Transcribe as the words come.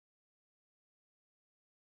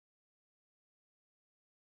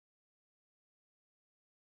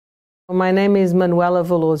My name is Manuela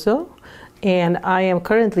Veloso, and I am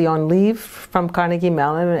currently on leave from Carnegie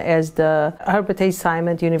Mellon as the Herbert A.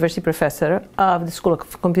 Simon University Professor of the School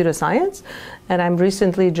of Computer Science, and I'm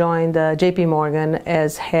recently joined JP Morgan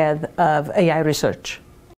as Head of AI Research.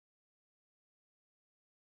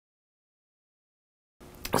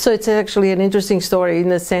 So it's actually an interesting story in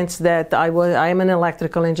the sense that I am an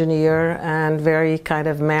electrical engineer and very kind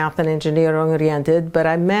of math and engineer oriented, but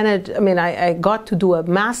I got to do a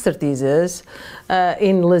master thesis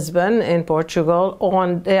in Lisbon, in Portugal,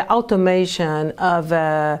 on the automation of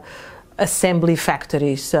assembly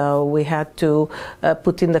factory. So we had to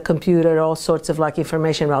put in the computer all sorts of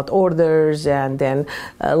information about orders, and then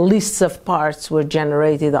lists of parts were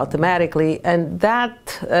generated automatically. And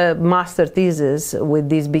that master thesis, with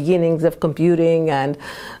these beginnings of computing and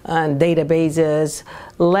databases,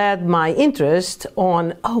 led my interest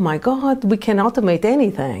on, oh my God, we can automate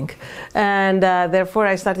anything. And therefore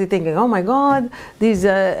I started thinking, oh my God,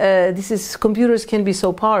 computers can be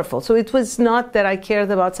so powerful. So it was not that I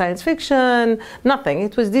cared about science fiction, nothing.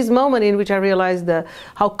 It was this moment in which I realized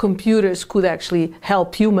how computers could actually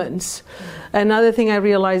help humans. Another thing I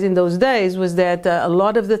realized in those days was that a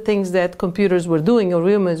lot of the things that computers were doing or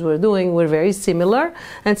humans were doing were very similar.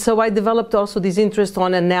 And so I developed also this interest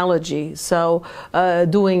on analogy. So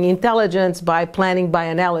doing intelligence by planning by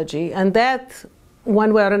analogy. And that,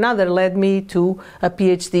 one way or another, led me to a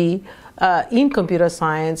PhD in computer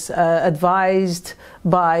science, advised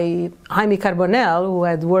by Jaime Carbonell, who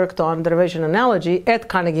had worked on derivation analogy at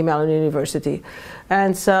Carnegie Mellon University.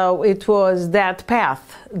 And so it was that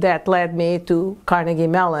path that led me to Carnegie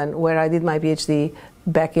Mellon, where I did my PhD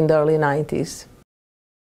back in the early 90s.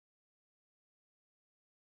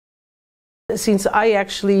 Since I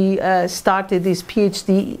actually started this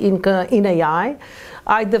PhD in AI,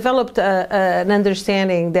 I developed an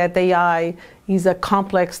understanding that AI is a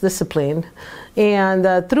complex discipline.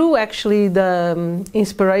 And through actually the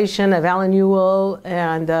inspiration of Alan Newell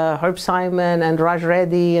and Herb Simon and Raj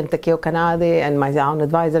Reddy and Takeo Kanade and my own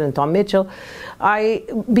advisor and Tom Mitchell, I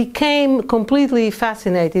became completely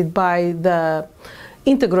fascinated by the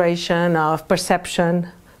integration of perception,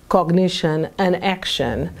 cognition, and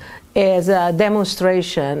action as a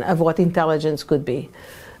demonstration of what intelligence could be.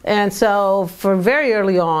 And so from very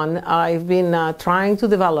early on, I've been trying to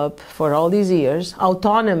develop, for all these years,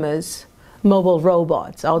 autonomous mobile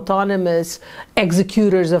robots, autonomous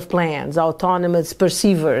executors of plans, autonomous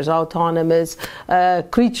perceivers, autonomous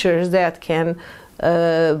creatures that can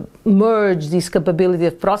merge this capability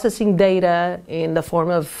of processing data in the form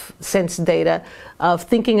of sense data, of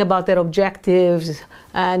thinking about their objectives,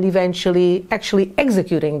 and eventually actually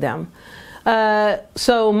executing them.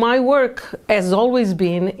 So my work has always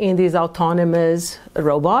been in these autonomous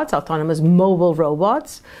robots, autonomous mobile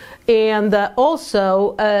robots, and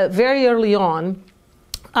also very early on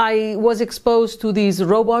I was exposed to this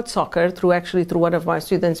robot soccer through one of my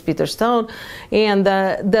students, Peter Stone, and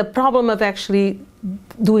the problem of actually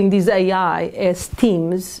doing this AI as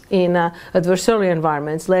teams in adversarial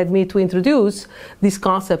environments led me to introduce this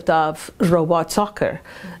concept of robot soccer.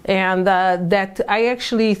 And that I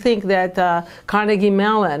actually think that Carnegie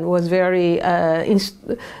Mellon was very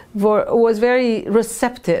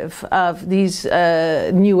receptive of this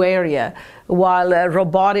new area, while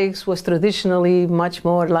robotics was traditionally much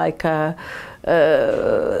more like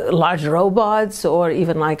large robots or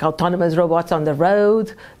even like autonomous robots on the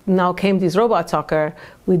road. Now came this robot soccer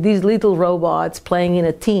with these little robots playing in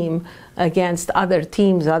a team against other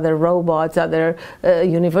teams, other robots, other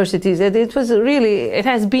universities. It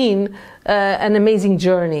has been an amazing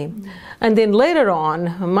journey. And then later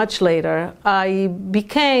on, much later, I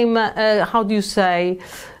became,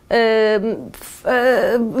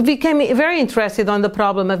 became very interested on the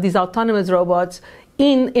problem of these autonomous robots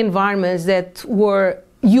in environments that were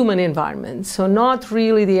human environments. So not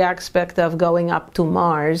really the aspect of going up to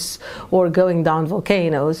Mars or going down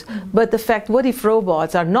volcanoes, but the fact, what if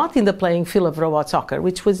robots are not in the playing field of robot soccer,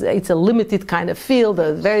 it's a limited kind of field,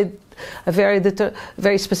 a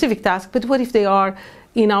very specific task, but what if they are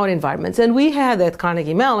in our environments? And we had at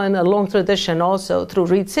Carnegie Mellon a long tradition also through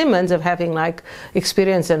Reed Simmons of having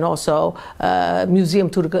experience and also museum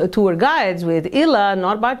tour guides with Ila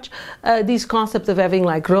Norbach, this concept of having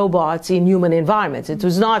robots in human environments. It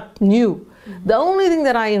was not new. The only thing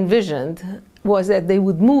that I envisioned was that they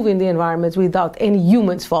would move in the environments without any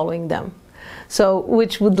humans following them. So,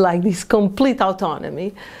 which would this complete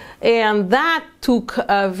autonomy. And that took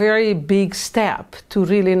a very big step to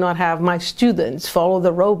really not have my students follow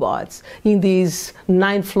the robots in these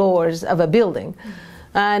 9 floors of a building.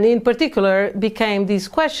 And in particular, became this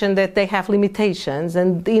question that they have limitations.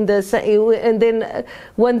 And then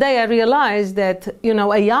one day I realized that,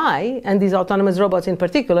 AI and these autonomous robots in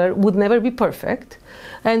particular would never be perfect.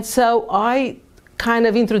 And so I kind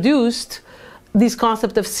of introduced this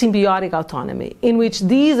concept of symbiotic autonomy, in which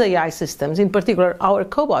these AI systems, in particular our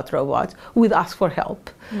cobot robots, would ask for help.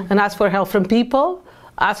 And ask for help from people,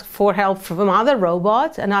 ask for help from other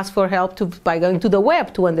robots, and ask for help by going to the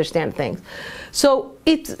web to understand things. So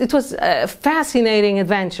it was a fascinating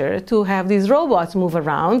adventure to have these robots move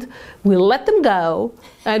around. We let them go,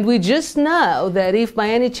 and we just know that if by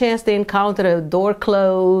any chance they encounter a door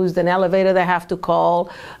closed, an elevator they have to call,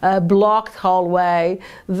 a blocked hallway,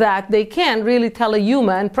 that they can really tell a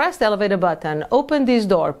human, press the elevator button, open this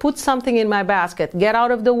door, put something in my basket, get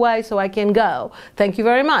out of the way so I can go. Thank you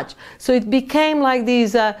very much. So it became like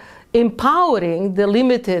these empowering the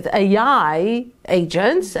limited AI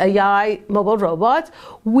agents, AI mobile robots,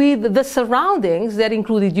 with the surroundings that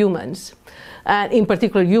included humans, and in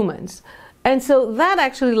particular humans. And so that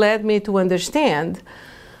actually led me to understand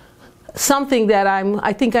something that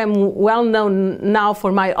I think I'm well known now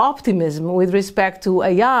for my optimism with respect to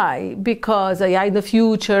AI, because AI in the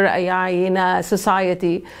future, AI in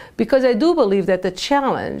society, because I do believe that the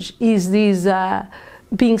challenge is these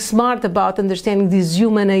being smart about understanding this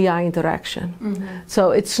human-AI interaction.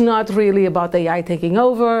 So it's not really about AI taking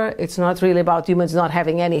over. It's not really about humans not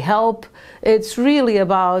having any help. It's really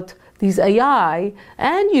about these AI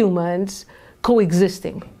and humans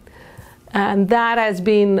coexisting. And that has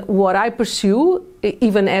been what I pursue,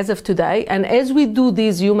 even as of today. And as we do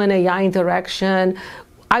this human-AI interaction,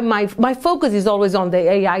 my focus is always on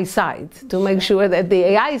the AI side, to make sure that the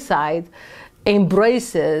AI side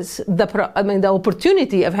embraces the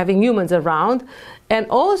opportunity of having humans around, and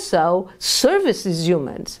also services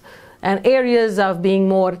humans. And areas of being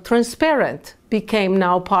more transparent became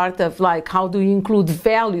now part of, like, how do you include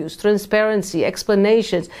values, transparency,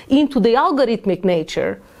 explanations into the algorithmic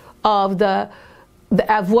nature of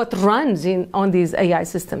of what runs on these AI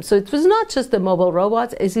systems. So it was not just the mobile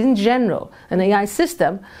robots, it's in general an AI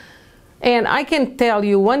system. And I can tell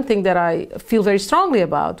you one thing that I feel very strongly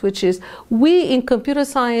about, which is we in computer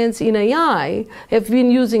science, in AI, have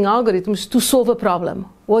been using algorithms to solve a problem.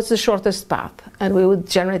 What's the shortest path? And we would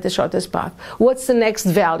generate the shortest path. What's the next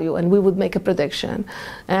value? And we would make a prediction.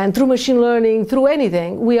 And through machine learning, through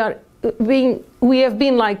anything, we have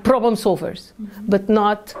been like problem solvers, but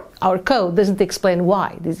not, our code doesn't explain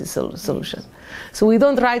why this is a solution. So we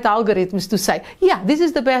don't write algorithms to say, yeah, this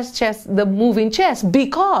is the best chess, the move in chess,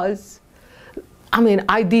 because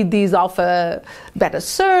I did this off a better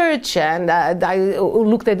search, and I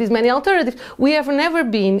looked at these many alternatives. We have never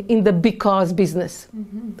been in the because business.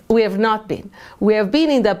 We have not been. We have been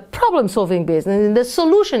in the problem-solving business, in the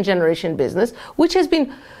solution generation business, which has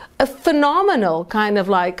been a phenomenal kind of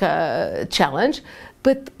like challenge.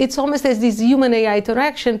 But it's almost as this human-AI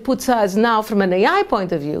interaction puts us now, from an AI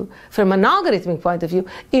point of view, from an algorithmic point of view,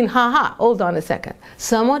 in hold on a second.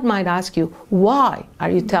 Someone might ask you, why are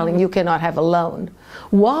you telling you cannot have a loan?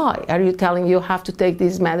 Why are you telling you have to take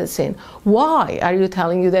this medicine? Why are you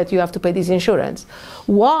telling you that you have to pay this insurance?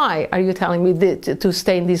 Why are you telling me to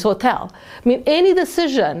stay in this hotel? Any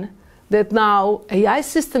decision that now AI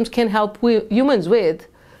systems can help humans with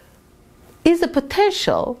is a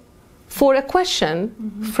potential for a question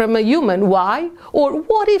from a human, why, or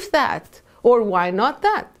what if that, or why not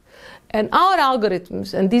that? And our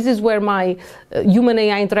algorithms, and this is where my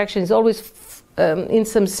human-AI interaction is always, in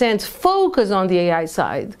some sense, focus on the AI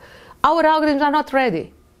side, our algorithms are not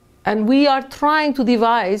ready. And we are trying to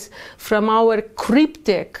devise from our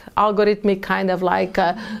cryptic algorithmic kind of like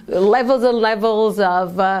levels and levels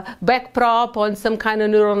of backprop on some kind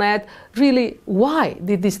of neural net, really, why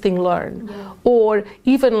did this thing learn? Yeah. Or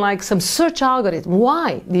even like some search algorithm,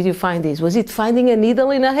 why did you find this? Was it finding a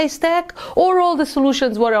needle in a haystack? Or all the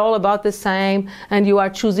solutions were all about the same, and you are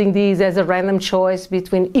choosing these as a random choice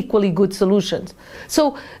between equally good solutions?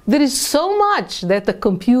 So there is so much that the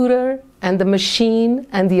computer and the machine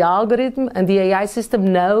and the algorithm and the AI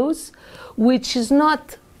system knows, which is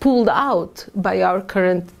not pulled out by our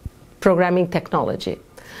current programming technology.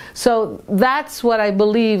 So that's what I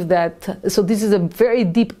believe so this is a very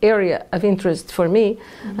deep area of interest for me,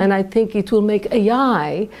 and I think it will make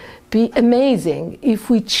AI be amazing if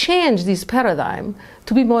we change this paradigm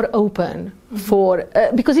to be more open for,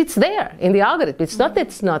 because it's there in the algorithm, it's not that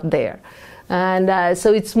it's not there. And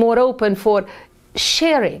so it's more open for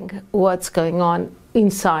sharing what's going on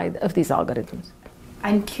inside of these algorithms.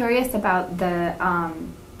 I'm curious about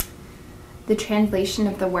the translation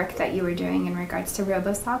of the work that you were doing in regards to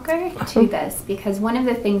robo-soccer to this, because one of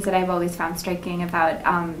the things that I've always found striking about,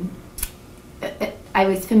 I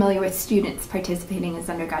was familiar with students participating as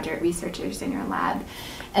undergraduate researchers in your lab,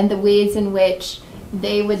 and the ways in which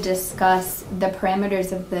they would discuss the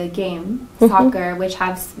parameters of the game, soccer, which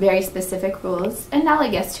has very specific rules,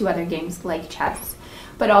 analogous to other games like chess,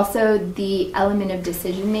 but also the element of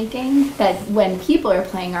decision making that when people are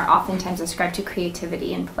playing are oftentimes ascribed to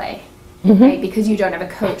creativity and play, right? Because you don't have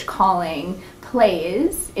a coach calling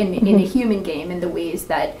plays in a human game in the ways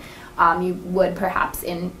that you would perhaps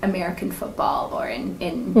in American football or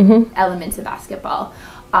in elements of basketball.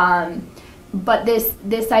 But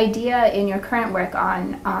this idea in your current work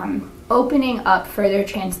on opening up further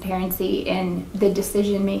transparency in the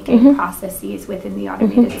decision-making processes within the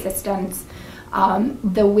automated systems,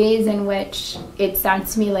 the ways in which it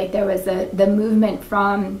sounds to me like there was the movement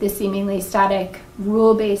from the seemingly static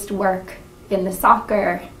rule-based work in the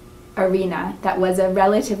soccer arena that was a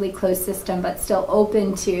relatively closed system but still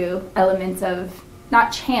open to elements of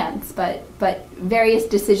not chance but various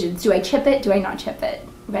decisions. Do I chip it? Do I not chip it?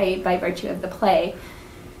 Right, by virtue of the play,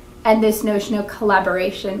 and this notion of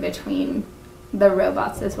collaboration between the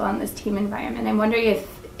robots as well in this team environment. I'm wondering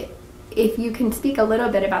if you can speak a little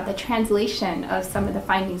bit about the translation of some of the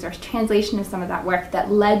findings or translation of some of that work that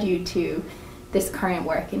led you to this current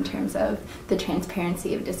work in terms of the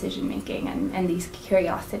transparency of decision making and these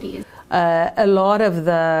curiosities. A lot of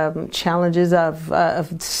the challenges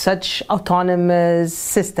of such autonomous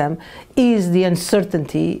system is the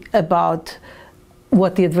uncertainty about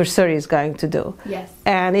what the adversary is going to do. Yes.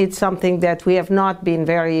 And it's something that we have not been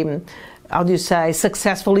very, how do you say,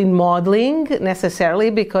 successful in modeling necessarily,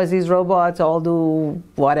 because these robots all do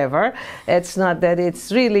whatever. It's not that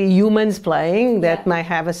it's really humans playing that might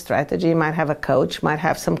have a strategy, might have a coach, might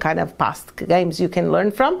have some kind of past games you can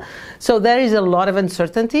learn from. So there is a lot of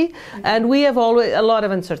uncertainty, and we have always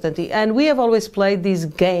always played these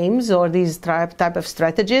games or these type of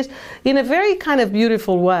strategies in a very kind of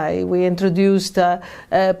beautiful way. We introduced a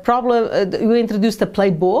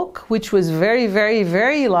playbook, which was very, very,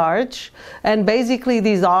 very large. And basically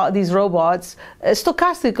these robots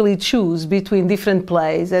stochastically choose between different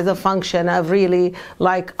plays as a function of really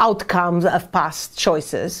like outcomes of past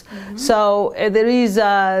choices. So there is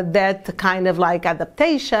that kind of like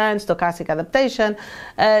adaptation, stochastic adaptation.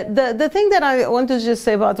 The thing that I want to just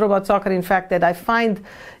say about robot soccer, in fact, that I find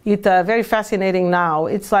it very fascinating now,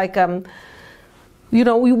 it's like you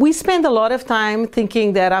know, we spend a lot of time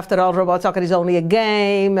thinking that after all, robot soccer is only a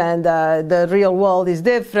game, and the real world is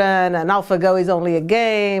different, and AlphaGo is only a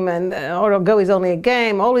game, and or Go is only a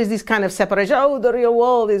game. Always this kind of separation. Oh, the real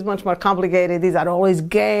world is much more complicated. These are always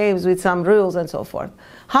games with some rules and so forth.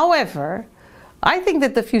 However, I think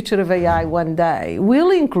that the future of AI one day will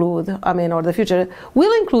include,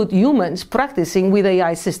 will include humans practicing with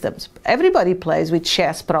AI systems. Everybody plays with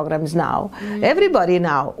chess programs now. Everybody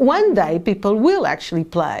now. One day people will actually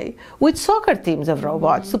play with soccer teams of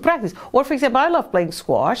robots to practice. Or for example, I love playing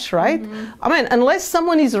squash, right? I mean, unless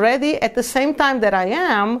someone is ready at the same time that I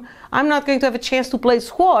am, I'm not going to have a chance to play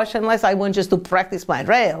squash unless I want just to practice my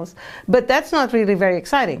rails. But that's not really very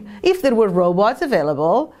exciting. If there were robots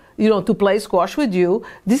available, you know, to play squash with you,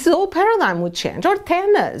 this whole paradigm would change, or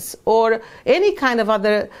tennis, or any kind of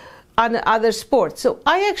other sport. So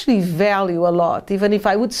I actually value a lot. Even if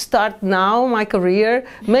I would start now my career,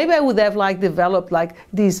 maybe I would have developed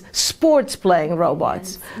these sports playing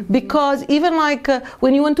robots, because even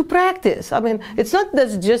when you want to practice, I mean, it's not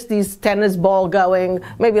just this tennis ball going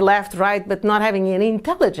maybe left, right, but not having any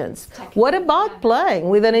intelligence. What about playing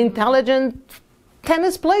with an intelligent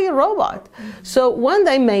tennis player robot? So one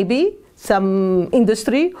day maybe some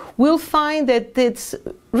industry will find that it's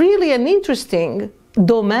really an interesting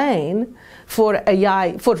domain for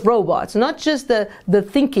AI, for robots, not just the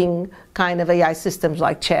thinking kind of AI systems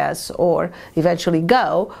like chess or eventually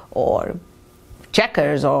Go or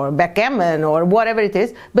checkers or backgammon or whatever it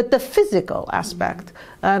is, but the physical aspect.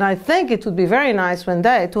 And I think it would be very nice one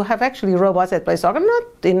day to have actually robots that play soccer, not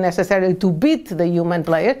necessarily to beat the human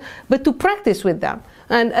player, but to practice with them.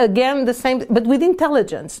 And again, the same, but with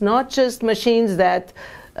intelligence, not just machines that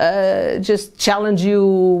just challenge you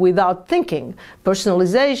without thinking.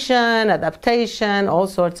 Personalization, adaptation, all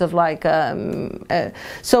sorts of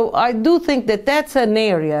so I do think that that's an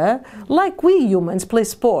area, like we humans play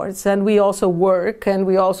sports, and we also work, and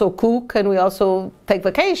we also cook, and we also take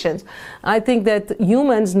vacations. I think that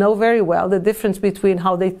humans know very well the difference between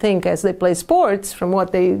how they think as they play sports from what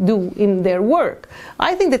they do in their work.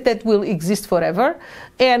 I think that that will exist forever.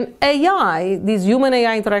 And AI, this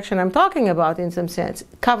human-AI interaction I'm talking about in some sense,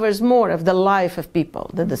 covers more of the life of people,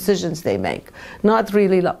 the decisions they make, not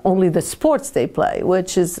really only the sports they play,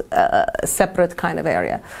 which is a separate kind of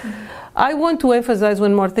area. I want to emphasize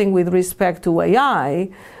one more thing with respect to AI,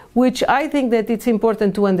 which I think that it's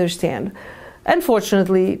important to understand.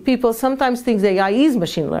 Unfortunately, people sometimes think AI is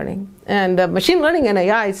machine learning, and machine learning and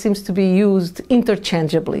AI seems to be used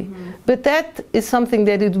interchangeably. But that is something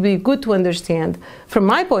that it would be good to understand. From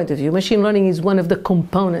my point of view, machine learning is one of the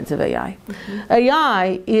components of AI.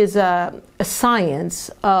 AI is a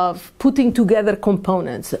science of putting together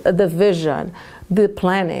components, the vision, the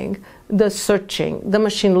planning, the searching, the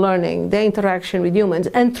machine learning, the interaction with humans,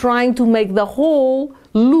 and trying to make the whole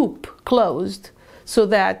loop closed so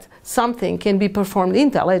that something can be performed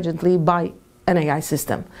intelligently by an AI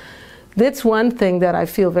system. That's one thing that I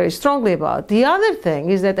feel very strongly about. The other thing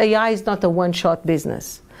is that AI is not a one-shot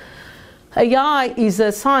business. AI is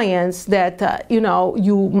a science that,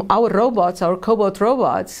 our robots, our cobot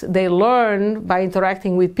robots, they learn by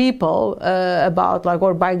interacting with people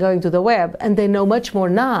or by going to the web, and they know much more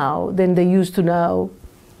now than they used to know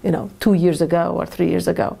 2 years ago or 3 years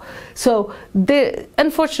ago. So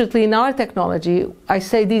unfortunately in our technology, I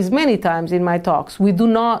say this many times in my talks, we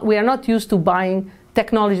are not used to buying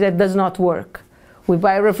technology that does not work. We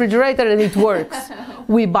buy a refrigerator and it works.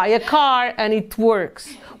 We buy a car and it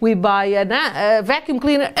works. We buy a vacuum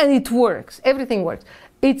cleaner and it works. Everything works.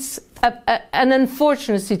 It's an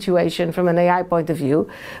unfortunate situation from an AI point of view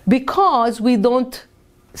because we don't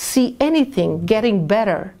see anything getting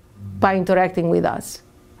better by interacting with us.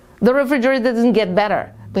 The refrigerator doesn't get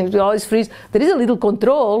better. When we always freeze, there is a little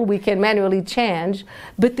control we can manually change,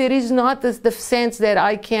 but there is not the sense that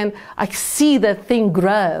I see the thing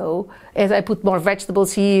grow as I put more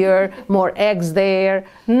vegetables here, more eggs there.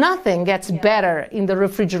 Nothing gets better in the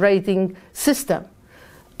refrigerating system.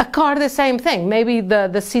 A car, the same thing. Maybe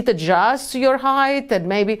the seat adjusts to your height, and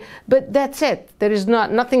but that's it. There is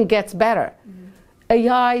nothing gets better.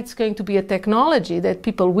 AI, it's going to be a technology that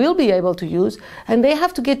people will be able to use, and they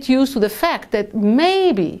have to get used to the fact that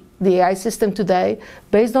maybe the AI system today,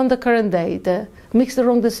 based on the current data, makes the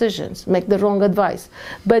wrong decisions, make the wrong advice.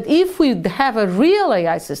 But if we have a real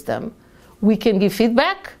AI system, we can give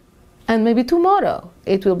feedback, and maybe tomorrow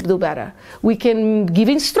it will do better. We can give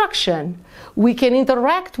instruction. We can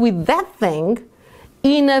interact with that thing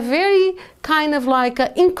in a very kind of like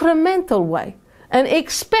an incremental way. And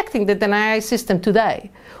expecting that an AI system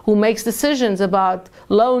today, who makes decisions about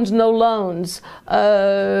loans, no loans,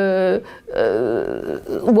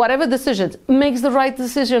 whatever decisions, makes the right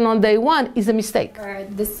decision on day one is a mistake. Or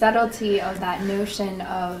the subtlety of that notion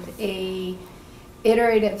of a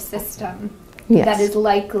iterative system that is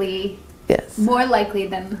likely, more likely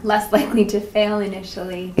than less likely to fail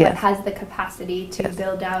initially, but has the capacity to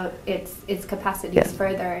build out its capacities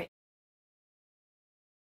further.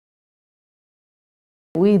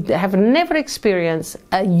 We have never experienced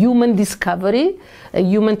a human discovery, a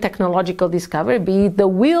human technological discovery, be it the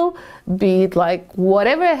will, be it like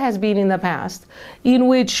whatever has been in the past, in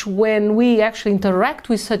which when we actually interact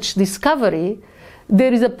with such discovery,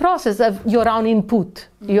 there is a process of your own input,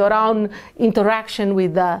 your own interaction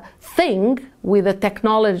with the thing, with the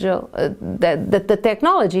technology, the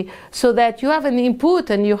technology, so that you have an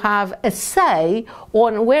input and you have a say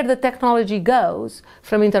on where the technology goes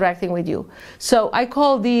from interacting with you. So I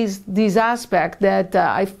call these aspects that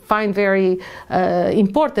I find very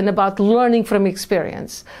important about learning from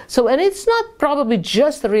experience. So, and it's not probably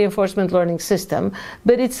just a reinforcement learning system,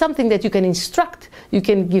 but it's something that you can instruct, you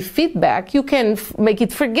can give feedback, you can make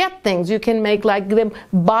it forget things, you can make like them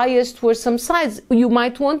biased towards some sides. You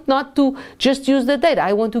might want not to just use the data.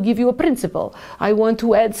 I want to give you a principle. I want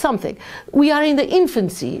to add something. We are in the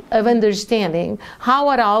infancy of understanding how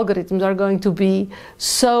our algorithms are going to be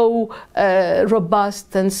so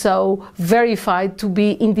robust and so verified to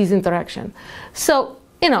be in this interaction. So,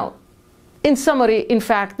 in summary, in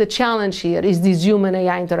fact, the challenge here is this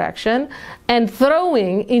human-AI interaction and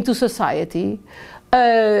throwing into society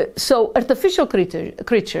so artificial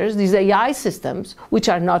creatures, these AI systems, which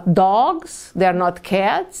are not dogs, they are not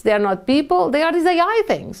cats, they are not people, they are these AI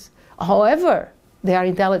things. However, they are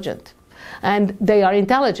intelligent. And they are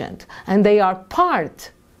intelligent. And they are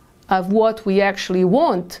part of what we actually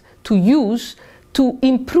want to use to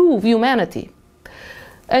improve humanity.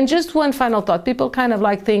 And just one final thought. People kind of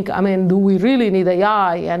like think, do we really need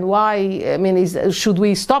AI? And why? Should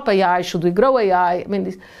we stop AI? Should we grow AI?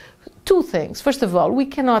 two things. First of all, we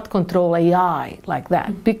cannot control AI like that,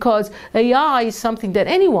 because AI is something that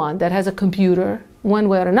anyone that has a computer, one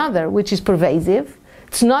way or another, which is pervasive,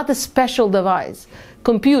 it's not a special device.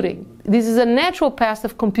 Computing, this is a natural path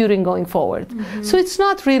of computing going forward. So it's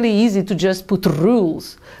not really easy to just put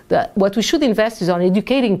rules. What we should invest is on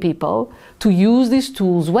educating people to use these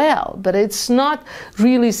tools well, but it's not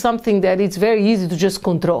really something that it's very easy to just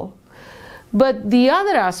control. But the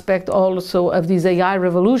other aspect also of this AI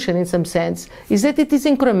revolution, in some sense, is that it is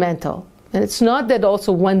incremental. And it's not that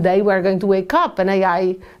also one day we're going to wake up and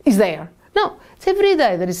AI is there. No, it's every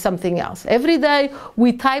day there is something else. Every day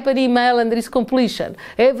we type an email and there is completion.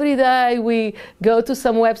 Every day we go to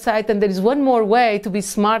some website and there is one more way to be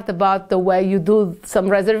smart about the way you do some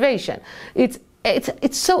reservation. It's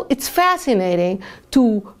fascinating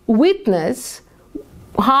to witness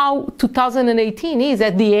how 2018 is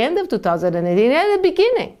at the end of 2018, at the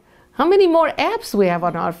beginning. How many more apps we have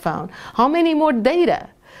on our phone? How many more data?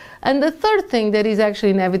 And the third thing that is actually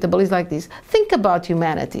inevitable is like this. Think about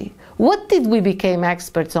humanity. What did we become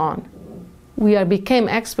experts on? We became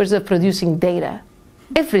experts at producing data.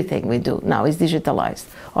 Everything we do now is digitalized.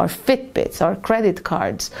 Our Fitbits, our credit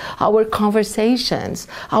cards, our conversations,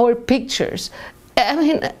 our pictures. I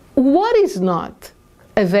mean, what is not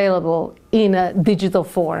available in a digital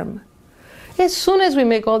form? As soon as we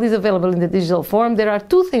make all these available in the digital form, there are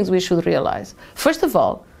two things we should realize. First of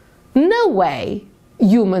all, no way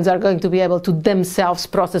humans are going to be able to themselves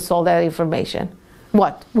process all that information.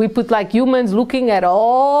 What? We put like humans looking at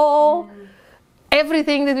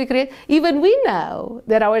everything that we create. Even we know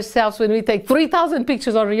that ourselves, when we take 3,000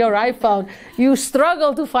 pictures on your iPhone, you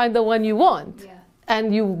struggle to find the one you want. Yeah.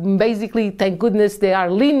 And you basically, thank goodness, they are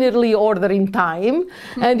linearly ordered in time.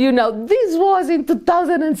 And you know, this was in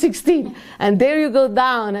 2016. And there you go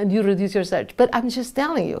down and you reduce your search. But I'm just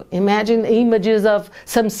telling you, imagine images of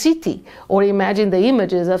some city, or imagine the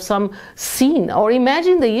images of some scene, or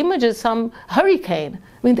imagine the images of some hurricane.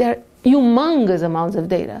 I mean, they're humongous amounts of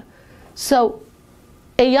data. So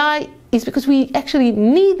AI is because we actually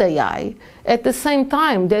need AI at the same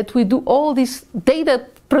time that we do all these data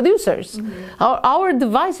producers. Our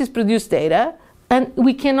devices produce data, and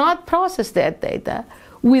we cannot process that data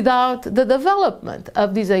without the development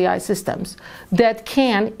of these AI systems that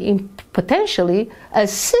can potentially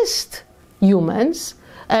assist humans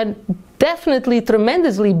and definitely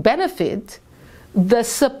tremendously benefit the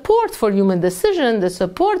support for human decision, the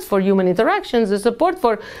support for human interactions, the support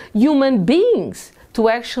for human beings to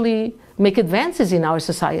actually make advances in our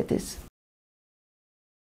societies.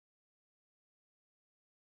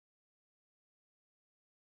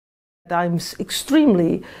 I'm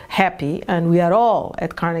extremely happy, and we are all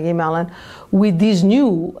at Carnegie Mellon, with this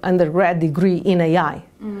new undergrad degree in AI.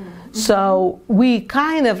 So we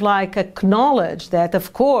kind of like acknowledge that,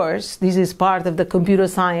 of course, this is part of the computer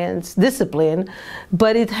science discipline,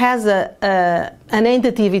 but it has an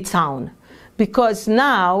entity of its own. Because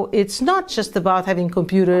now it's not just about having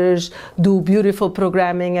computers do beautiful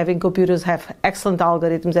programming, having computers have excellent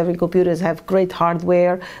algorithms, having computers have great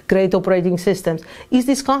hardware, great operating systems. It's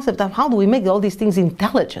this concept of how do we make all these things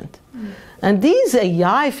intelligent? And this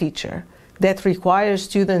AI feature that requires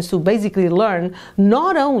students to basically learn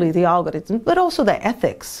not only the algorithms, but also the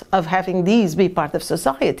ethics of having these be part of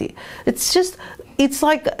society. It's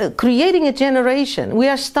like creating a generation. We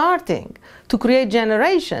are starting to create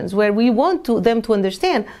generations where we want them to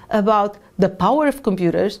understand about the power of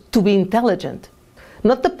computers to be intelligent.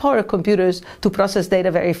 Not the power of computers to process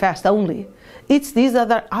data very fast only. It's these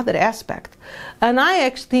other aspects. And I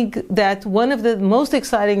actually think that one of the most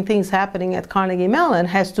exciting things happening at Carnegie Mellon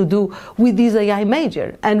has to do with this AI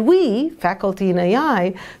major. And we, faculty in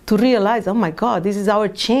AI, to realize, oh my God, this is our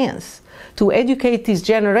chance to educate these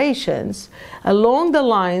generations along the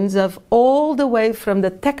lines of all the way from the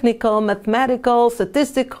technical, mathematical,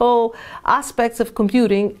 statistical aspects of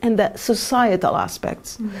computing and the societal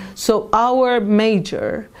aspects. So our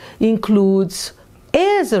major includes,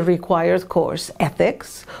 as a required course,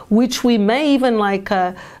 ethics, which we may even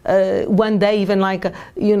one day even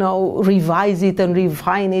revise it and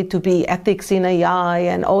refine it to be ethics in AI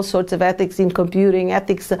and all sorts of ethics in computing,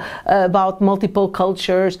 ethics about multiple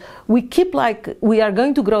cultures. We are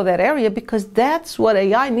going to grow that area because that's what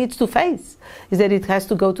AI needs to face, is that it has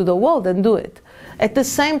to go to the world and do it. At the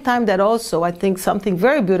same time that also, I think something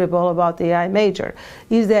very beautiful about the AI major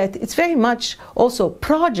is that it's very much also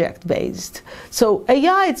project-based. So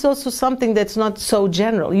AI, it's also something that's not so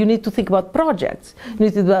general. You need to think about projects. You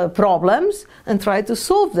need to develop problems and try to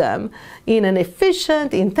solve them in an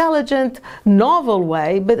efficient, intelligent, novel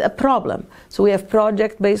way, but a problem. So we have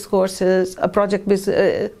project-based courses,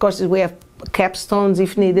 we have capstones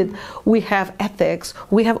if needed. We have ethics.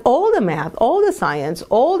 We have all the math, all the science,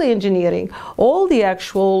 all the engineering, all the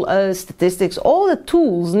actual statistics, all the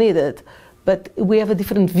tools needed. But we have a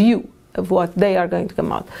different view of what they are going to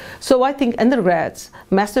come out. So I think undergrads,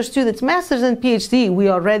 master students, masters and PhD, we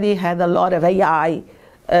already had a lot of AI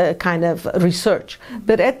kind of research.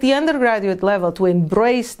 But at the undergraduate level, to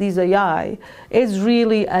embrace this AI is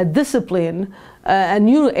really a discipline, a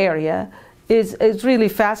new area, is really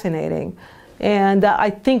fascinating. And I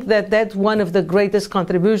think that that's one of the greatest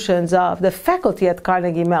contributions of the faculty at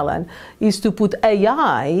Carnegie Mellon, is to put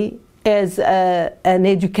AI as an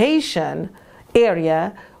education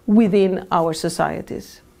area within our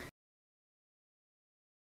societies.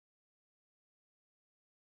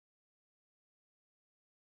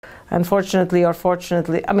 Unfortunately, or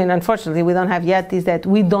fortunately, I mean, unfortunately, we don't have yet is that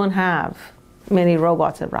we don't have many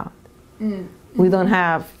robots around. We don't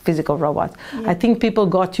have physical robots. Yeah. I think people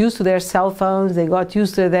got used to their cell phones, they got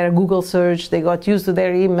used to their Google search, they got used to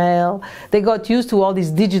their email, they got used to all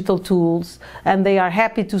these digital tools, and they are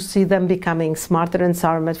happy to see them becoming smarter and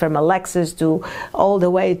smarter, from Alexas to all the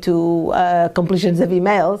way to completions of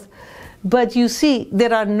emails. But you see,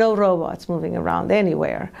 there are no robots moving around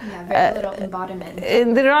anywhere. Yeah, very little embodiment.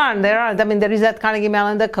 And there aren't. I mean, there is at Carnegie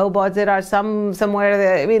Mellon the cobots. There are some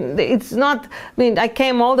somewhere. I mean, it's not. I mean, I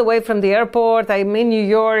came all the way from the airport. I'm in New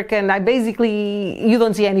York, and I basically, you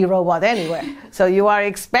don't see any robot anywhere. So you are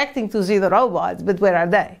expecting to see the robots, but where are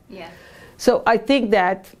they? Yeah. So I think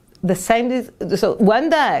that the same is. So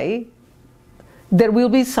one day, there will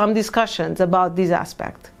be some discussions about this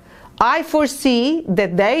aspect. I foresee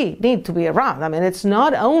that they need to be around. I mean, it's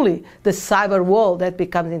not only the cyber world that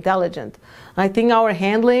becomes intelligent. I think our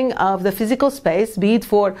handling of the physical space, be it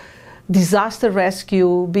for disaster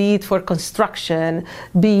rescue, be it for construction,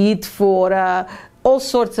 be it for all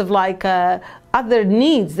sorts of other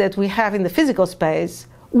needs that we have in the physical space,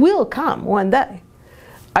 will come one day.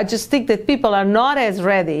 I just think that people are not as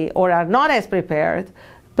ready or are not as prepared.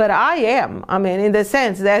 But I am, I mean, in the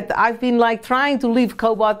sense that I've been trying to leave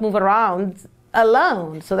cobot move around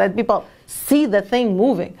alone so that people see the thing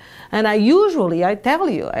moving. And I tell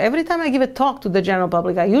you, every time I give a talk to the general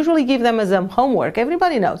public, I usually give them as a homework.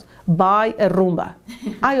 Everybody knows, buy a Roomba.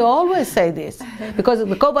 I always say this, because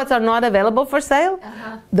the cobots are not available for sale.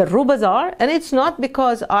 The Roombas are, and it's not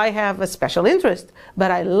because I have a special interest, but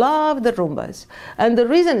I love the Roombas. And the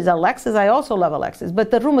reason is Alexas, I also love Alexas, but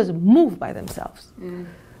the Roombas move by themselves.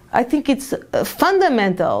 I think it's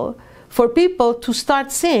fundamental for people to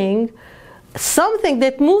start seeing something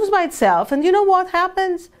that moves by itself, and you know what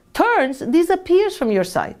happens? Turns, disappears from your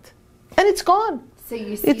sight, and it's gone. So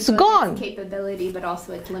you see it's gone. Its capability, but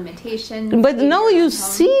also its limitations. But no, you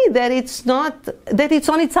see that it's not, that it's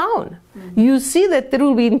on its own. You see that there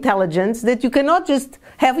will be intelligence that you cannot just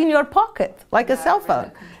have in your pocket, like a cell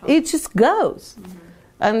phone. It just goes.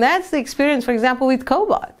 And that's the experience, for example, with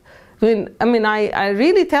cobot. I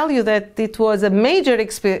really tell you that it was a major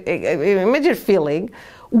feeling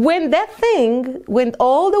when that thing went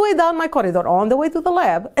all the way down my corridor, on the way to the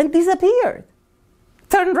lab, and disappeared.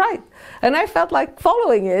 Turned right. And I felt like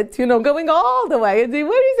following it, going all the way. And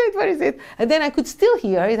where is it? And then I could still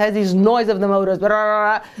hear, it has this noise of the motors.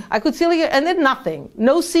 I could still hear, and then nothing.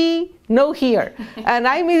 No see, no hear. And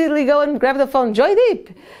I immediately go and grab the phone.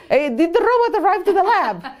 Joydeep, did the robot arrive to the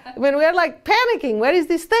lab? When we're panicking, where is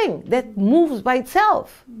this thing that moves by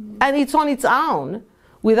itself? And it's on its own,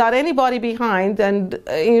 without anybody behind, and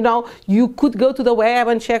you could go to the web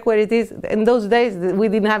and check where it is. In those days, we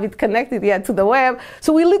didn't have it connected yet to the web,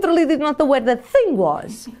 so we literally did not know where the thing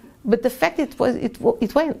was. But the fact it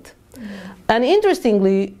went. And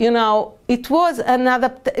interestingly, it was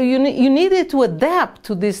another. You needed to adapt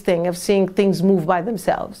to this thing of seeing things move by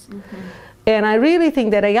themselves. And I really think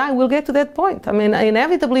that AI will get to that point. I mean,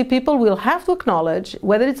 inevitably, people will have to acknowledge,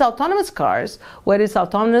 whether it's autonomous cars, whether it's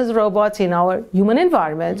autonomous robots in our human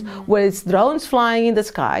environment, whether it's drones flying in the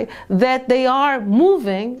sky, that they are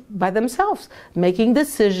moving by themselves, making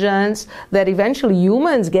decisions that eventually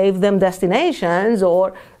humans gave them destinations,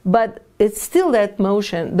 but it's still that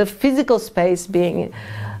motion, the physical space being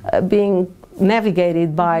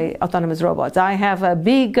navigated by autonomous robots. I have a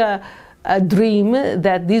big a dream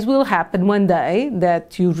that this will happen one day,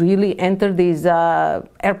 that you really enter this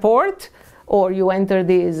airport, or you enter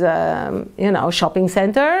this shopping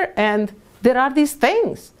center, and there are these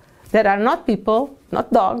things that are not people,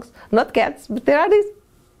 not dogs, not cats, but there are these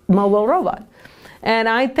mobile robots. And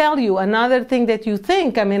I tell you, another thing that you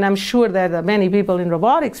think, I'm sure that many people in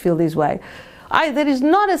robotics feel this way. There is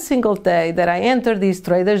not a single day that I enter these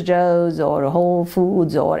Trader Joe's or Whole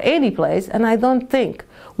Foods or any place, and I don't think,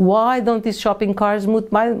 Why don't these shopping carts move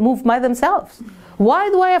by themselves? Why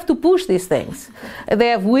do I have to push these things? They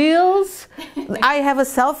have wheels. I have a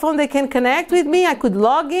cell phone. They can connect with me. I could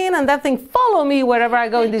log in and that thing follow me wherever I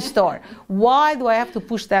go in this store. Why do I have to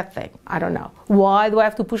push that thing? I don't know. Why do I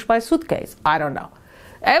have to push my suitcase? I don't know.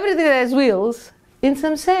 Everything that has wheels, in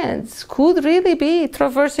some sense, could really be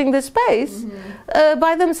traversing the space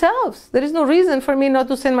by themselves. There is no reason for me not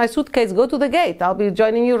to send my suitcase, go to the gate. I'll be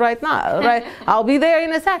joining you right now. Right? I'll be there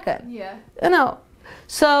in a second. Yeah. You know,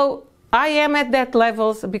 so I am at that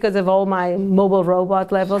level because of all my mobile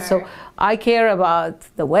robot levels. Sure. So I care about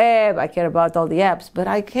the web, I care about all the apps, but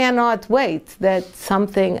I cannot wait that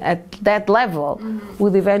something at that level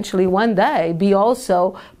would eventually one day be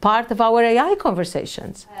also part of our AI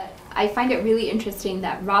conversations. I find it really interesting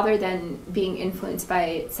that rather than being influenced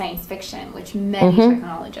by science fiction, which many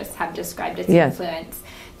technologists have described as influence,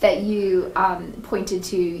 that you pointed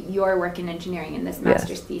to your work in engineering in this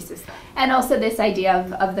master's thesis. And also this idea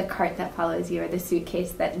of the cart that follows you, or the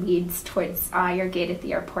suitcase that leads towards your gate at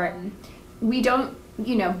the airport. We don't,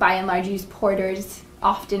 by and large use porters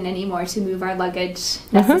often anymore to move our luggage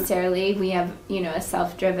necessarily. We have, a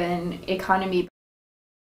self-driven economy.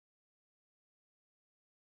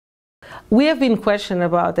 We have been questioned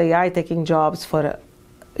about AI taking jobs for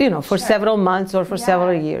for several months or for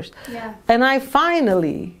several years. Yeah. And I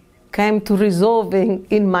finally came to resolving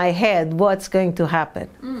in my head what's going to happen.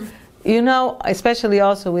 Especially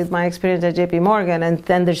also with my experience at JP Morgan and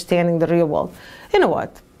understanding the real world. You know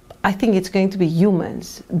what? I think it's going to be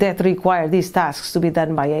humans that require these tasks to be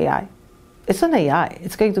done by AI. It's not AI.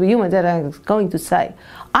 It's going to be humans that are going to say,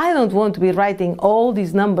 I don't want to be writing all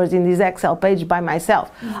these numbers in this Excel page by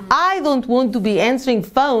myself. I don't want to be answering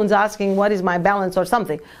phones asking what is my balance or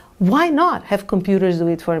something. Why not have computers do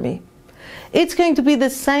it for me? It's going to be the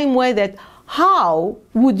same way that how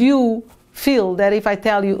would you feel that if I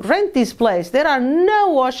tell you, rent this place, there are no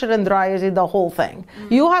washer and dryers in the whole thing.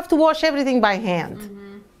 You have to wash everything by hand.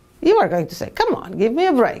 You are going to say, come on, give me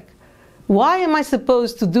a break. Why am I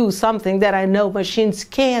supposed to do something that I know machines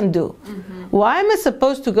can do? Why am I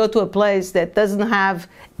supposed to go to a place that doesn't have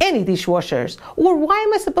any dishwashers? Or why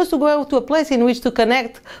am I supposed to go to a place in which to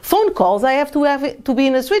connect phone calls I have to be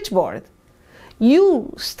in a switchboard?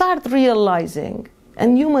 You start realizing,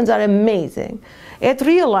 and humans are amazing at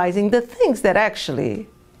realizing the things that actually,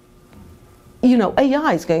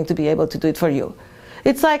 AI is going to be able to do it for you.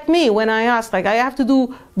 It's like me when I ask, I have to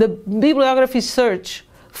do the bibliography search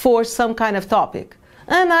for some kind of topic.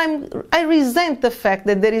 And I resent the fact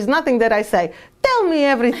that there is nothing that I say, tell me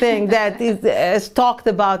everything that is talked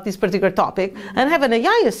about this particular topic, and have an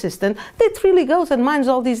AI assistant that really goes and mines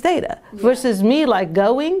all this data, versus me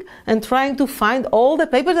going and trying to find all the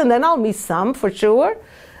papers, and then I'll miss some for sure.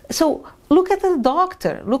 So look at the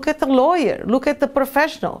doctor, look at the lawyer, look at the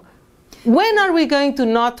professional. When are we going to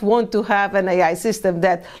not want to have an AI system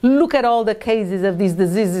that look at all the cases of these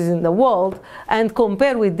diseases in the world and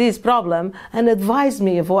compare with this problem and advise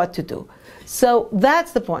me of what to do? So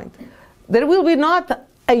that's the point. There will be not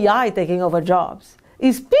AI taking over jobs.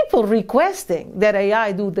 It's people requesting that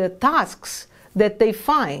AI do the tasks that they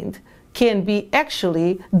find can be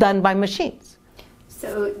actually done by machines.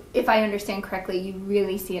 So if I understand correctly, you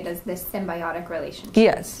really see it as this symbiotic relationship.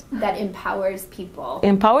 Yes. That empowers people.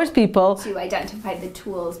 Empowers people. To identify the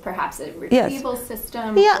tools, perhaps a retrieval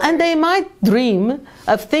system. Yeah, and they might dream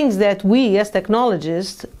of things that we as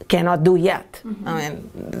technologists cannot do yet. I mean,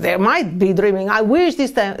 they might be dreaming, I wish this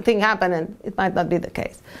thing happened, and it might not be the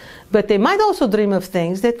case. But they might also dream of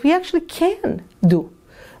things that we actually can do,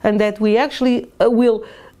 and that we actually will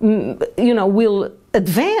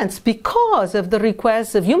advance because of the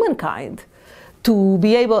requests of humankind to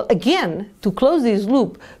be able, again, to close this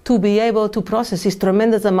loop, to be able to process this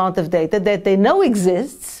tremendous amount of data that they know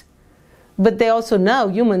exists, but they also know,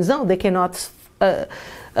 humans know, they cannot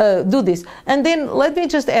do this. And then let me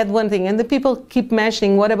just add one thing, and the people keep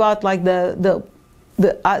mentioning, what about like the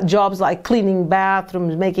jobs like cleaning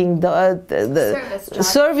bathrooms, making the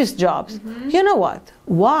service jobs. You know what?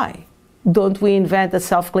 Why don't we invent a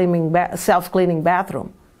self-cleaning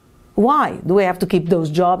bathroom? Why do we have to keep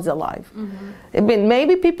those jobs alive? I mean,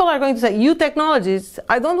 maybe people are going to say, you technologists,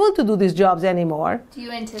 I don't want to do these jobs anymore. Do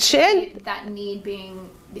you anticipate that need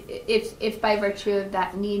being, if by virtue of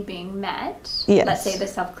that need being met, let's say the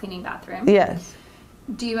self-cleaning bathroom,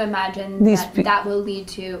 do you imagine that will lead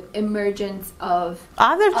to emergence of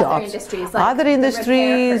other jobs, industries, like other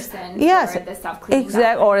industries, the repair person, or the self-cleaning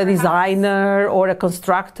bathroom, or a designer, or a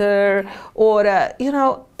constructor, or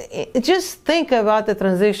just think about the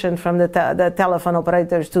transition from the telephone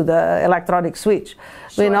operators to the electronic switch.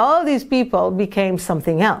 When all these people became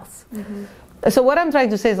something else. So what I'm trying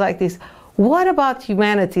to say is like this. What about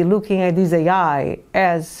humanity looking at this AI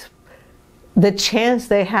as the chance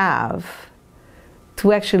they have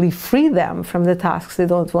to actually free them from the tasks they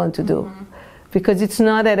don't want to do? Because it's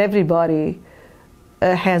not that everybody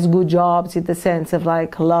has good jobs in the sense of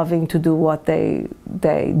like loving to do what they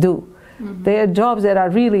do. There are jobs that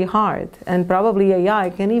are really hard, and probably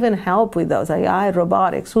AI can even help with those. AI,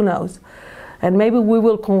 robotics, who knows? And maybe we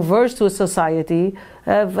will converge to a society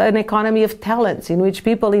of an economy of talents in which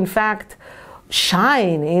people in fact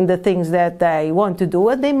shine in the things that they want to do,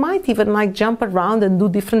 and they might even like jump around and do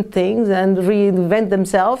different things and reinvent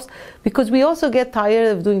themselves, because we also get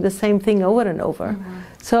tired of doing the same thing over and over.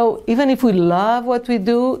 So even if we love what we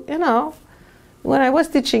do, you know, when I was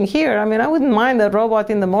teaching here, I mean, I wouldn't mind a robot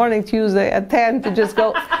in the morning, Tuesday at 10 to just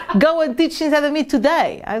go and teach instead of me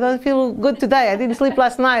today. I don't feel good today. I didn't sleep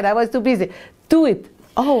last night. I was too busy. Do it.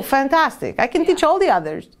 Oh, fantastic. I can teach all the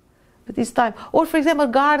others. But this time, or for example,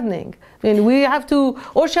 gardening. I mean, we have to,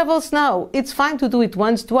 or shovel snow. It's fine to do it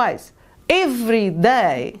once, twice. Every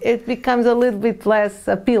day, it becomes a little bit less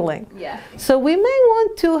appealing. So we may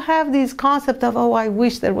want to have this concept of, oh, I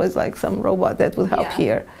wish there was like some robot that would help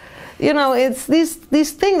here. You know, it's this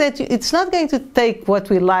thing that it's not going to take what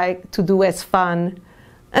we like to do as fun,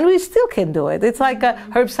 and we still can do it. It's like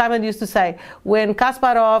Herb Simon used to say, when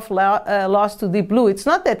Kasparov lost to Deep Blue, it's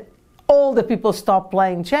not that all the people stopped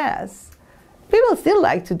playing chess. People still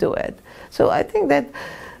like to do it. So I think that,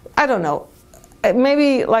 I don't know,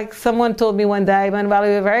 maybe like someone told me one day, Manuela,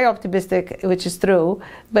 you're very optimistic, which is true,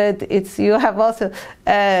 but it's, you have also,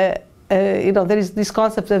 you know, there is this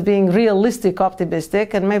concept of being realistic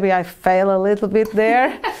optimistic, and maybe I fail a little bit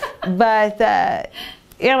there. But,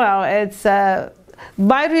 you know, it's,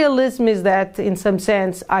 my realism is that in some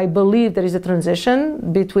sense I believe there is a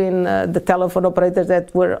transition between the telephone operators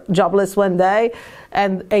that were jobless one day,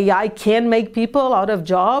 and AI can make people out of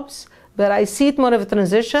jobs. But I see it more of a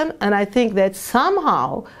transition, and I think that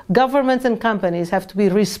somehow governments and companies have to be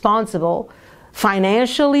responsible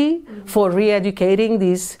financially for re-educating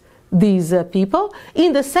these people,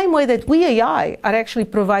 in the same way that we AI are actually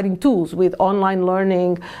providing tools with online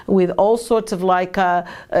learning, with all sorts of like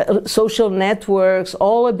social networks,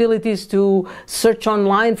 all abilities to search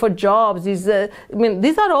online for jobs. I mean,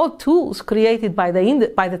 these are all tools created by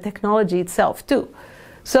the technology itself too.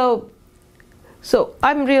 So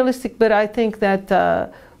I'm realistic, but I think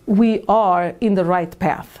that we are in the right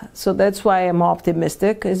path. So that's why I'm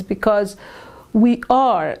optimistic, is because we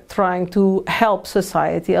are trying to help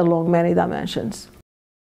society along many dimensions.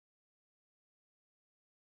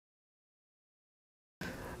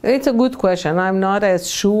 It's a good question. I'm not as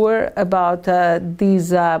sure about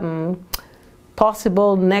these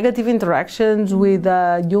possible negative interactions with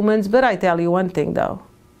humans, but I tell you one thing though.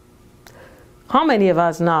 How many of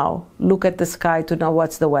us now look at the sky to know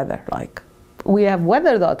what's the weather like? We have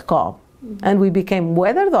weather.com, and we became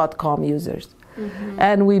weather.com users.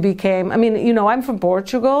 And we became, I mean, you know, I'm from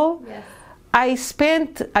Portugal. I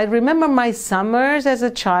remember my summers as a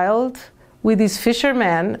child with these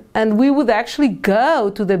fishermen, and we would actually go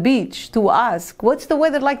to the beach to ask, what's the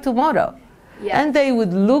weather like tomorrow? And they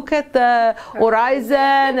would look at the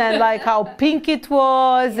horizon and like how pink it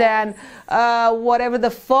was and whatever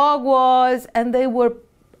the fog was, and they were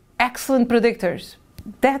excellent predictors.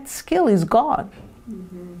 That skill is gone.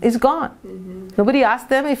 It's gone. Nobody asked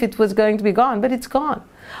them if it was going to be gone, but it's gone.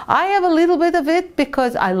 I have a little bit of it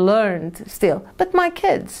because I learned still. But my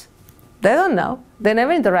kids, they don't know. They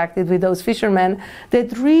never interacted with those fishermen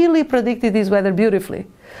that really predicted this weather beautifully.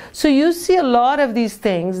 So you see a lot of these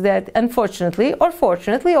things that, unfortunately or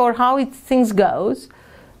fortunately, or how things goes,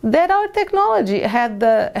 that our technology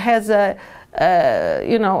has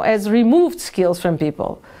removed skills from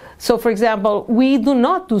people. So, for example, we do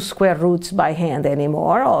not do square roots by hand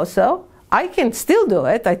anymore also. I can still do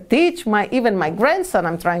it. I teach even my grandson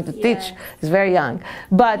I'm trying to teach. He's very young.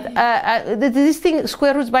 But this thing,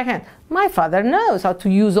 square roots by hand, my father knows how to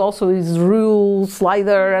use also his rule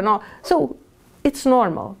slider and all. So it's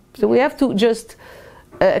normal. So we have to just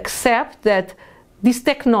accept that this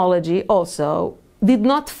technology also did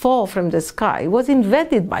not fall from the sky. It was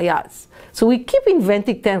invented by us. So we keep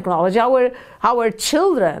inventing technology. Our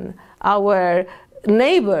children, our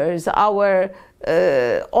neighbors, all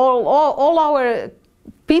our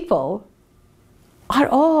people are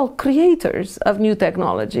all creators of new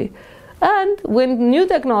technology. And when new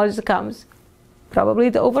technology comes, probably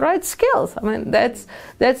it overrides skills. I mean, that's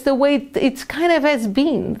the way it's kind of has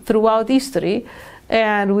been throughout history.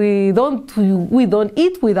 And we don't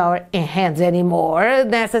eat with our hands anymore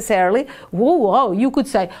necessarily. Whoa, you could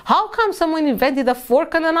say, how come someone invented a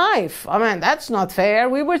fork and a knife? I mean, that's not fair.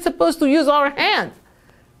 We were supposed to use our hands.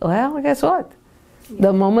 Well, guess what? Yeah.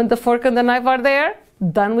 The moment the fork and the knife are there,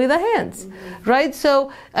 done with the hands, right?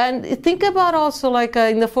 So, and think about also like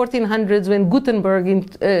in the 1400s when Gutenberg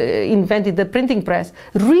invented the printing press,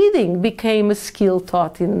 reading became a skill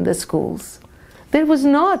taught in the schools. There was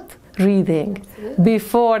not reading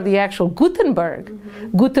before the actual Gutenberg.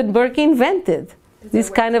 Gutenberg invented this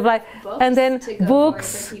kind of like, and then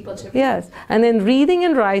books, yes, and then reading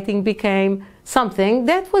and writing became something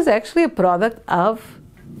that was actually a product of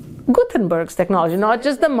Gutenberg's technology, not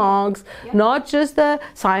just the monks, not just the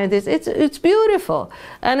scientists. It's beautiful.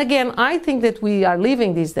 And again, I think that we are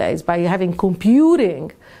living these days by having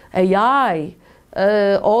computing, AI,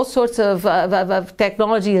 all sorts of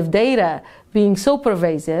technology of data being so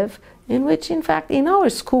pervasive, in which, in fact, in our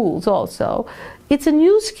schools also, it's a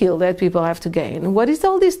new skill that people have to gain. What is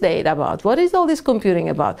all this data about? What is all this computing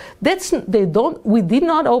about? We did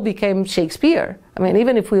not all become Shakespeare. I mean,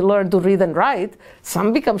 even if we learn to read and write,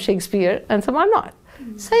 some become Shakespeare and some are not.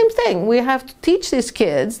 Same thing. We have to teach these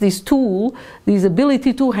kids this tool, this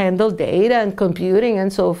ability to handle data and computing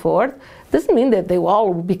and so forth. Doesn't mean that they will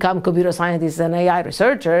all become computer scientists and AI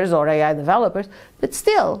researchers or AI developers, but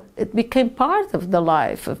still, it became part of the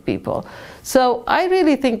life of people. So I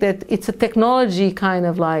really think that it's a technology kind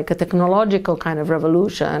of like a technological kind of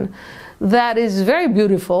revolution that is very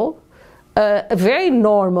beautiful, very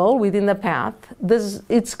normal within the path.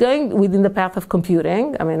 It's going within the path of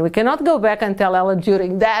computing. I mean, we cannot go back and tell Alan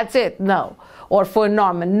Turing, that's it, no. Or for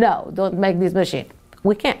Norman, no, don't make this machine.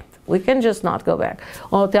 We can't. We can just not go back.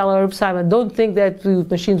 Or tell Herb Simon, don't think that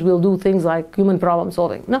machines will do things like human problem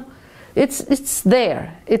solving. No, it's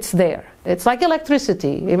there. It's there. It's like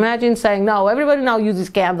electricity. Imagine saying, no, everybody now uses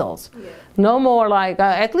candles. Yeah. No more like,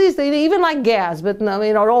 at least even like gas, but no,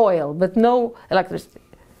 or oil, but no electricity.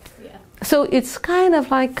 Yeah. So it's kind of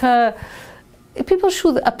like, people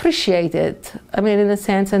should appreciate it, I mean, in a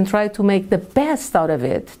sense, and try to make the best out of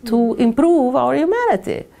it to improve our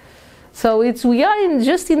humanity. So we are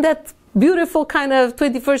just in that beautiful kind of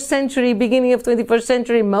 21st century, beginning of 21st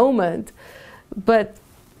century moment. But,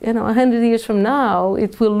 100 years from now,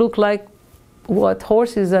 it will look like what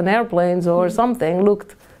horses and airplanes or something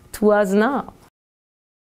looked to us now.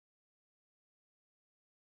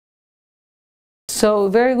 So,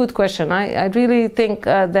 very good question. I really think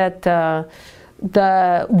that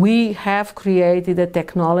we have created a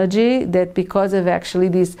technology that, because of actually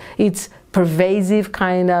this, it's pervasive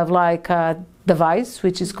kind of like device,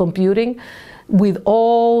 which is computing, with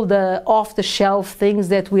all the off-the-shelf things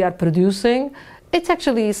that we are producing. It's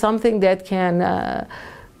actually something that can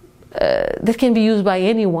be used by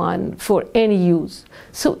anyone for any use.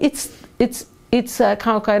 So it's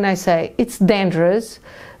how can I say? It's dangerous,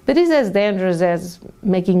 but it's as dangerous as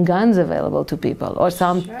making guns available to people or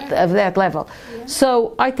some of that level. Yeah.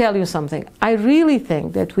 So I tell you something. I really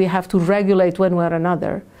think that we have to regulate one way or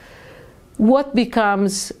another what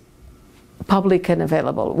becomes public and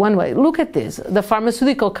available. One way, look at this. The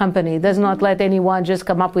pharmaceutical company does not let anyone just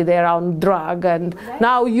come up with their own drug and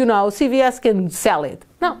now, CVS can sell it.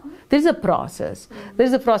 No, there's a process.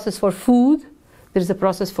 There's a process for food. There's a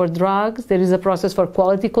process for drugs. There is a process for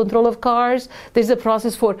quality control of cars. There's a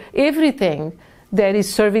process for everything that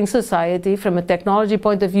is serving society from a technology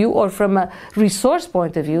point of view or from a resource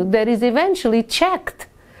point of view that is eventually checked.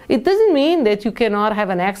 It doesn't mean that you cannot have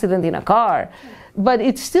an accident in a car, but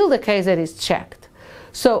it's still the case that it's checked.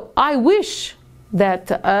 So I wish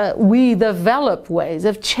that we develop ways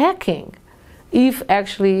of checking if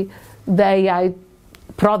actually the AI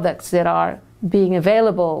products that are being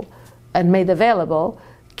available and made available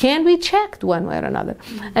can be checked one way or another.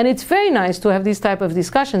 And it's very nice to have these type of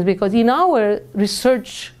discussions, because in our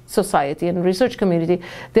research society and research community,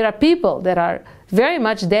 there are people that are very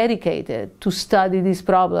much dedicated to study this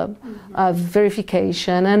problem of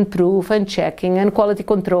verification and proof and checking and quality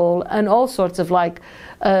control and all sorts of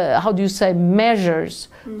measures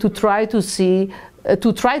to try to see,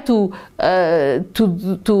 to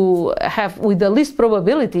have with the least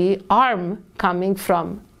probability harm coming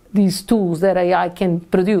from these tools that AI can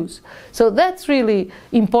produce. So that's really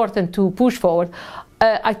important to push forward.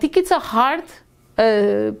 I think it's a hard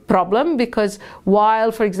problem, because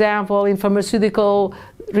while, for example, in pharmaceutical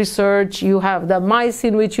research, you have the mice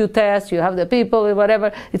in which you test, you have the people,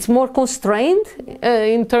 whatever. It's more constrained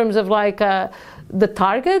in terms of like the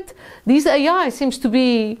target. This AI seems to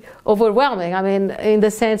be overwhelming. I mean, in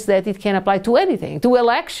the sense that it can apply to anything, to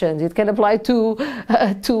elections. It can apply to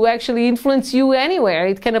actually influence you anywhere.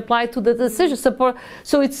 It can apply to the decision support.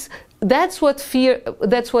 So that's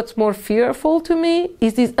what's more fearful to me,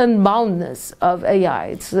 is this unboundedness of AI.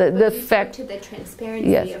 It's the fact to the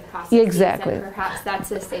transparency of processes, exactly. And perhaps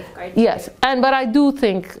that's a safeguard. Yes, but I do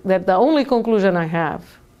think that the only conclusion I have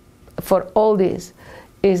for all this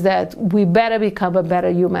is that we better become a better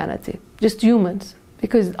humanity, just humans,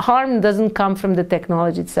 because harm doesn't come from the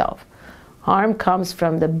technology itself. Harm comes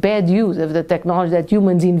from the bad use of the technology that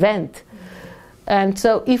humans invent. And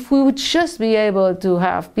so if we would just be able to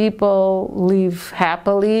have people live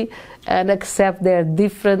happily and accept their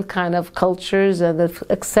different kind of cultures, and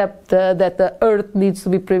accept that the earth needs to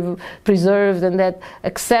be preserved, and that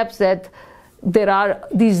accepts that there are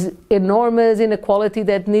these enormous inequality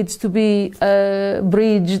that needs to be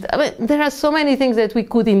bridged. I mean, there are so many things that we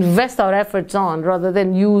could invest our efforts on rather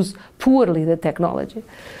than use poorly the technology.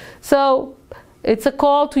 So it's a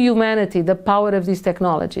call to humanity, the power of this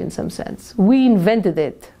technology in some sense. We invented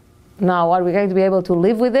it. Now, are we going to be able to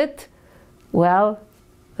live with it? Well,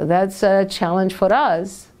 that's a challenge for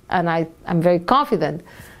us. And I'm very confident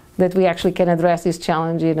that we actually can address this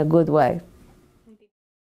challenge in a good way.